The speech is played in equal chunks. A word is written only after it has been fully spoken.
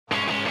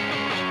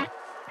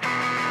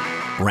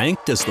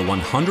Ranked as the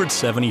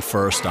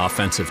 171st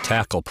offensive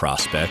tackle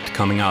prospect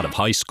coming out of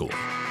high school,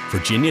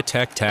 Virginia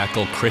Tech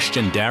tackle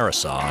Christian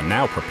Darrisaw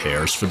now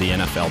prepares for the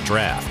NFL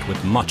draft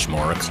with much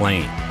more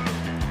acclaim.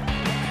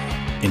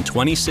 In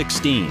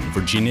 2016,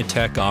 Virginia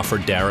Tech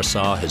offered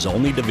Darrisaw his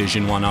only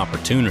Division I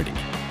opportunity,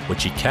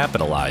 which he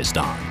capitalized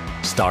on,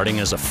 starting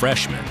as a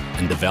freshman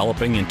and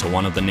developing into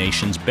one of the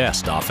nation's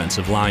best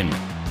offensive linemen.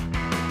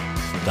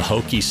 The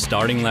Hokies'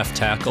 starting left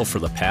tackle for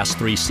the past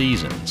 3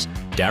 seasons,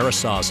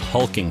 Darrisaw's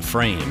hulking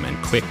frame and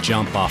quick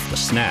jump off the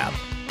snap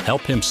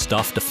help him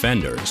stuff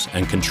defenders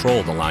and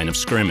control the line of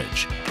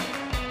scrimmage.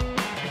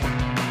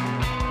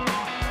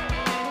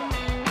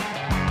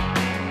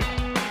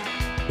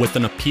 With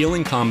an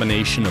appealing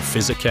combination of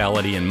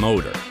physicality and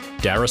motor,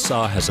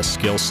 Darrisaw has a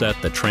skill set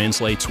that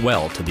translates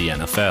well to the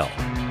NFL.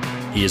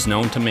 He is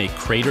known to make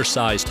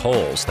crater-sized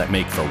holes that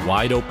make for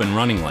wide-open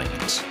running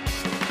lanes.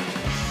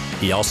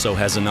 He also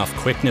has enough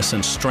quickness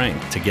and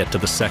strength to get to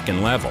the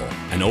second level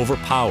and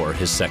overpower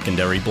his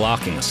secondary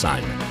blocking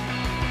assignment.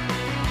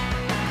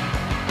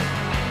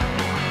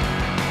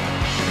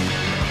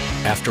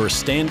 After a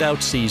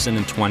standout season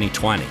in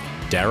 2020,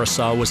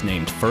 Darrisaw was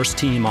named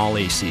first-team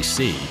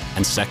All-ACC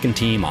and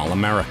second-team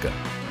All-America.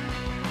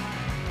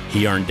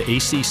 He earned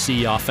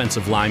ACC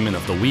Offensive Lineman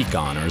of the Week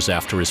honors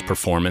after his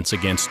performance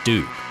against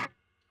Duke.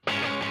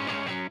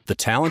 The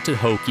talented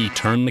Hokie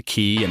turned the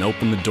key and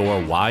opened the door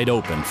wide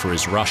open for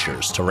his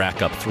rushers to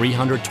rack up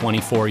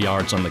 324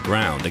 yards on the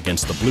ground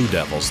against the Blue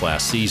Devils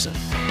last season.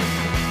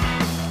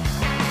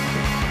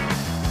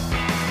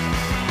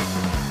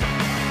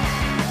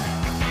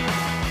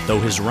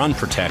 Though his run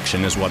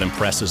protection is what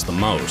impresses the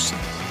most,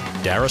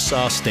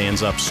 Darrisaw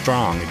stands up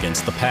strong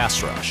against the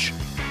pass rush,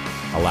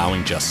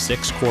 allowing just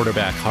 6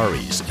 quarterback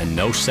hurries and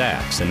no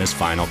sacks in his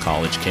final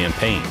college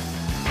campaign.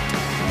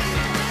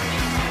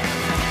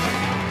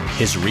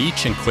 His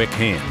reach and quick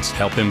hands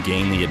help him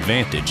gain the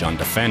advantage on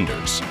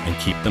defenders and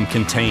keep them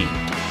contained.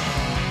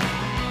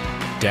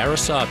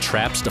 Darrisaw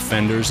traps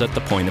defenders at the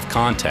point of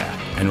contact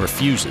and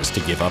refuses to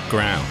give up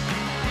ground.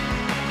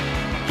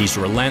 He's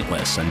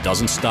relentless and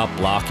doesn't stop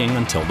blocking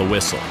until the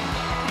whistle.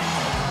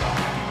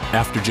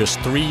 After just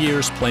 3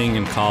 years playing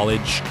in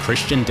college,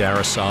 Christian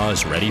Darrisaw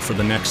is ready for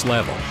the next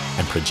level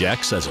and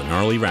projects as an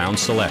early round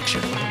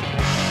selection.